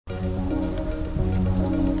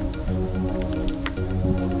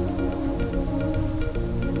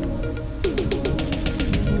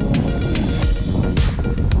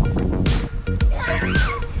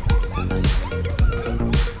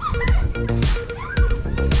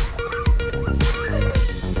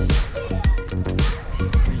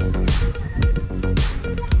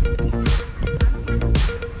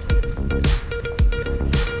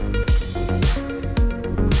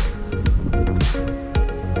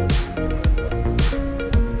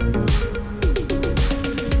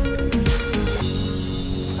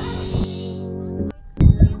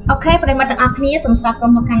Okay, but I'm at the Acne, some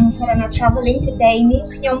Sakam Sarna traveling today.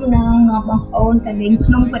 Yum no own the link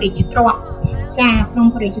numbered drop. Jab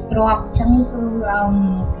numbered drop, chung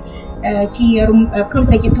to chia room,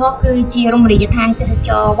 numbered talk, chia room, the tank is a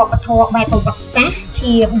job, what a talk by the WhatsApp,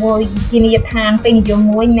 chia boy, Jimmy tan, penny your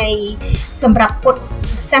moine, some rapid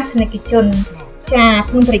sassnick chun.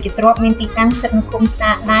 Jab numbered drop, maybe thanks at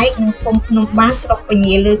Numsa night and come from Bans of a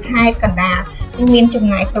yellow type canal. Okay,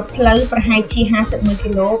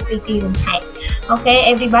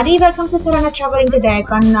 everybody, welcome to Sarna Traveling today. I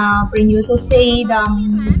can bring you to see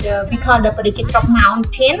we call the Parikit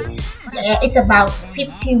Mountain. It's about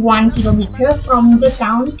 51 kilometers from the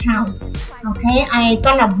downtown. Okay, I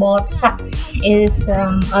gonna bought is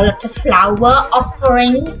a lotus flower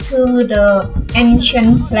offering to the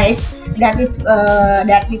ancient place that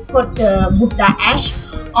we put the Buddha ash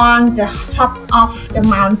on the top of the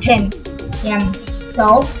mountain. Yeah,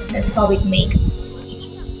 so let's go with me.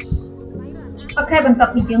 Okay, when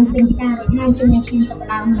tập thì chúng tin ta được hai chương trình trong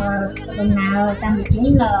làm tuần nào ta được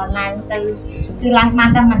những là từ làm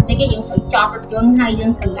ban ta mình cái những phải chọn được chúng hay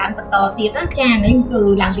những thử làm bắt đầu tiết đó cha nên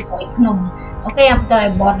từ làm việc khỏi nồng. Okay, after I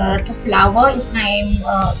bought the flower,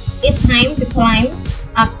 it's time to climb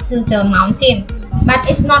up to the mountain, but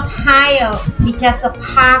it's not higher. It's just a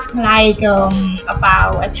park like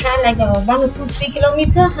about I try like 1 or 2, 3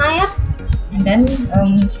 kilometers high up. And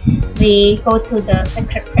then we go to the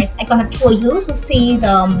sacred place. I'm gonna tour you to see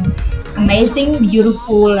the amazing,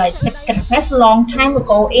 beautiful, like sacred place. Long time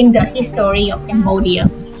ago in the history of Cambodia.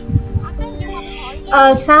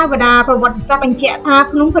 Savada, for what stop and chat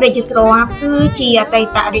up, no prejudice, chia, they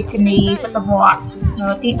target me, sort of what,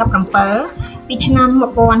 teeth of camper. Each number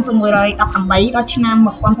of one from where I up and bite, each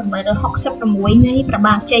number of one from where the hawks up from Winnie,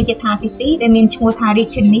 about Chayat, they mean to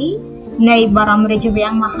target me. Nay Baram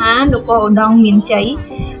Rejaviang Mahan, Luko Dong Min Chay,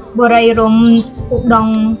 Boray Rom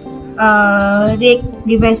Dong Rick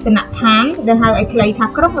Givesanat Tan, the High Clay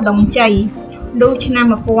Takro Dong Chay,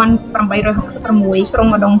 Luchnam of one from Bayro Hawks from Way,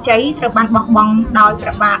 from Dong Chay, Traban Bong, Dal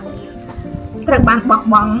Trabat, Traban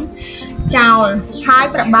Bong, Chow, High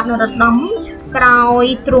Trabat Dom, Crow,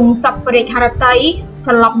 Trung Separate Haratai,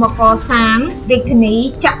 Kalop Moko Sang,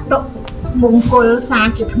 Rickney, Chapto, Munkul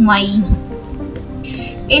Sanchit May.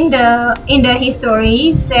 In the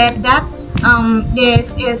history said that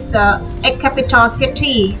this is the capital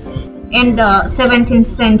city in the 17th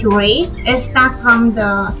century. It started from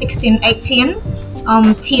the 1618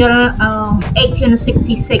 till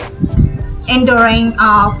 1866 in the reign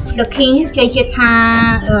of the king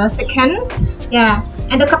Jayatha II. Yeah,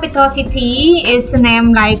 and the capital city is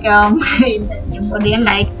named like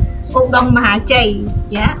like Udong Mahachay.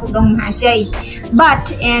 Yeah, Udong Mahachay.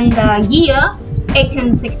 But in the year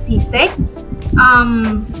 1866,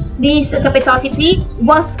 this capital city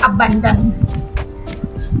was abandoned.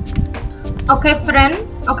 Okay, friend.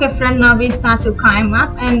 Now we start to climb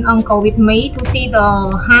up and go with me to see the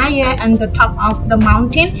higher and the top of the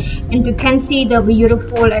mountain, and you can see the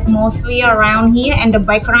beautiful atmosphere around here and the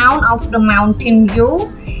background of the mountain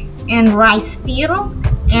view and rice field.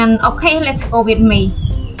 And okay, let's go with me.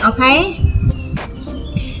 Okay.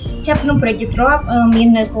 Chấp nông project drop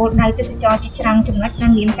miền nơi cô đại từ cho chị trang chấm lách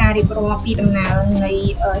đang miền cà đi pro pi đầm nào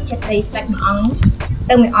người chất đầy sạch ong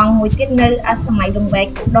từ người ong ngồi tiết nơi sớm mai đồng bạc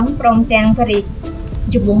đóng prom tang phải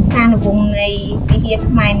chụp vùng xa ở vùng này cái hier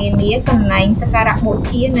khai miền mía cần này sẽ cả bộ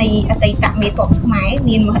chia này tây tạng miền tộc khai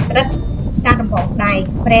miền một đất ta đồng bọc đài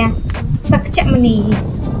pre sắc chậm mì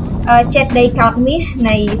chất đầy cao mía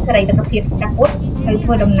này sẽ đầy đặc biệt đặc biệt thời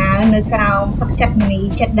thua đầm nào nơi cao sắc chặt mì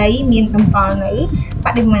chất đấy miền đồng cò nữ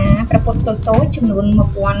bạn đi màประ tối chừng luôn một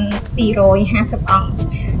quan pi rồi 50 ong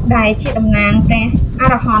đại chỉ đầm nàng pre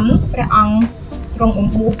arahon pre ong trong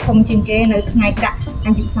buộc không chừng kế nơi ngày đã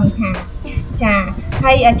anh chịu sang thà trà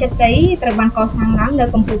hay chất đấy từ ban co sang lắm nơi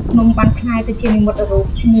công cụ nông ban khai từ trên một đầu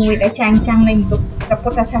mùi đã trang trang lên một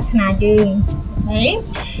ประ sasana gì đấy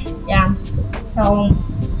yeah so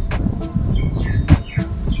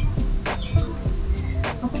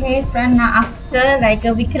okay friend, now after like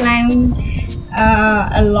we climb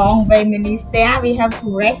a long way many stairs, we have to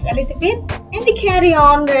rest a little bit and we carry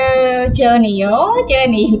on the journey.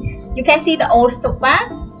 You can see the old stupa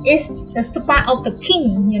is the stupa of the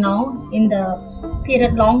king, you know, in the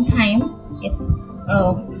period long time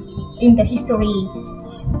in the history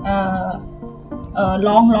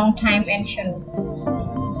long time ancient.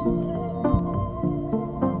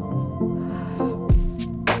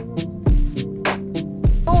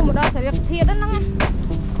 Một đôi sẽ được thiệt đó nè.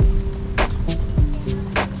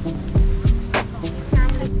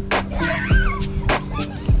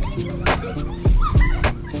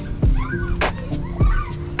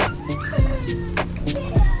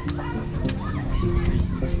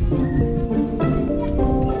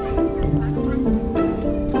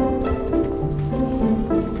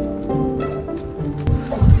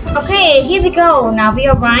 Okay, here we go. Now we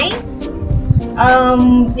arrive.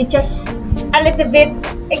 We just a little bit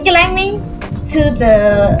climbing to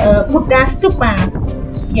the Buddha Stupa.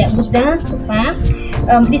 Yeah, Buddha Stupa.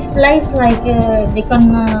 This place like they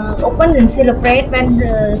can open and celebrate when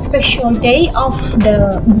the special day of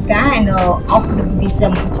the Buddha and of the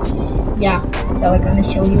Buddhism. Yeah, so I'm gonna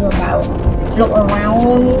show you about look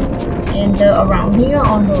around and around here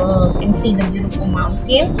on the can see the beautiful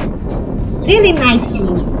mountain. Really nice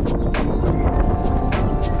view.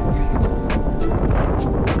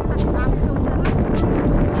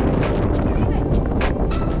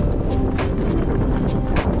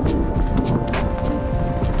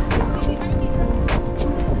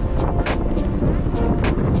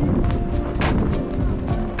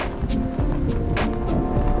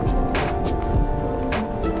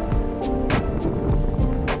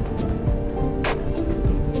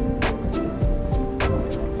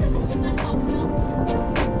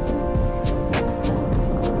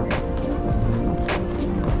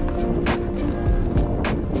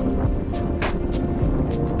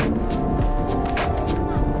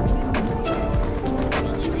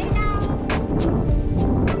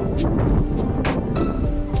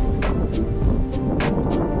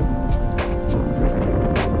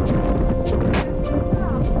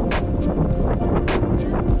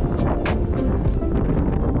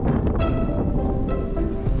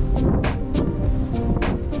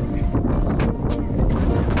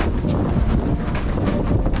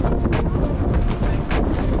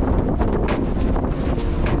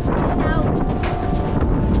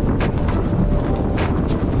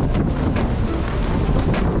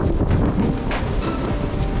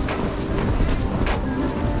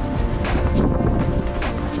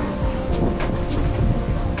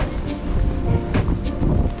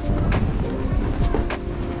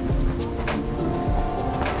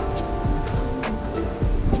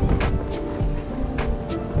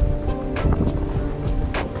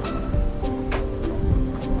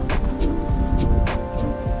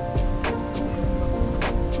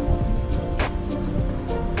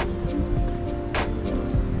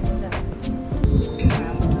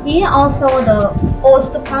 Here also the old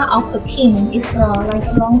stupa of the king is like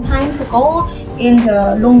a long time ago in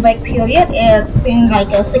the Long period is in like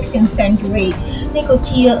a 16th century. They go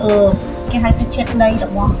chia cái hai cái chết đây là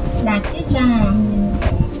một slack chứ cha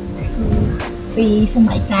vìส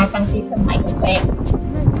มัยกาตั้งពីสมัยแรก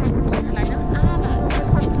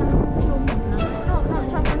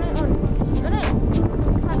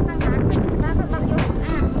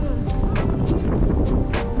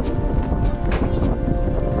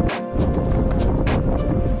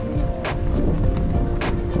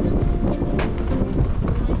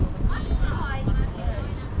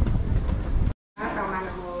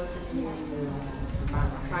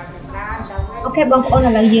Ok បងប្អូនឥ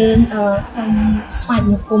ឡូវយើងសូមថ្វាយប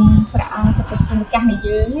ង្គំព្រះអង្គព្រះពុទ្ធម្ចាស់នៃ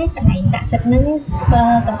យើងកន្លែងស័ក្តិសិទ្ធិហ្នឹង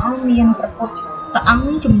ទាំងអង្គមានព្រះពុទ្ធអង្គ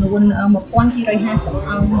ចំនួន 1250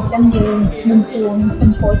 អង្គអញ្ចឹងយើងនឹងសួរសូម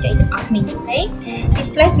ពរជ័យទាំងអស់គ្នាទេ This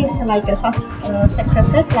place is like a sacred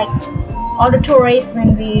place like all the tourists when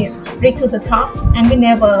we reach to the top and we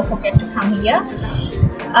never forget to come here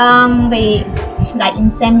we like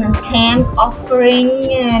incense and camp offering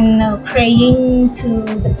and praying to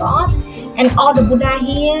the God. And all the Buddha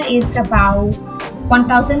here is about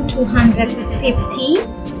 1,250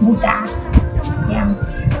 Buddhas. Yeah.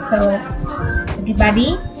 So everybody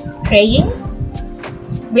praying,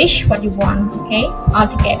 wish what you want. Okay, all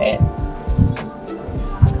together.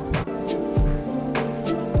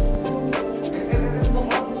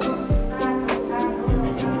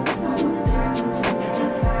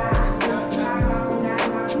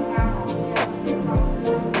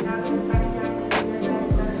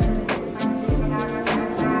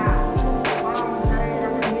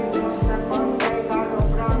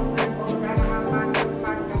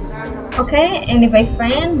 Okay, anyway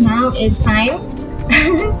friend, now it's time.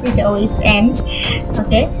 Video is end.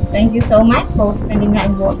 Okay, thank you so much for spending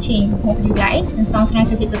time watching. Hope you like and don't forget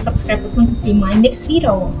to hit the subscribe button to see my next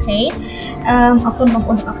video. Okay, អរគុណបងប្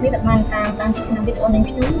អូនទាំងអស់គ្នាដែលបានតាមទស្សនាវីដេអូនេះ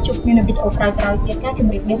ខ្ញុំជួបគ្នានៅវីដេអូក្រោយៗទៀតចា៎ជ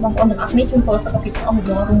ម្រាបលាបងប្អូនទាំងអស់គ្នាជូនពរសុខភាពល្អ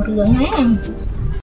រុងរឿងណា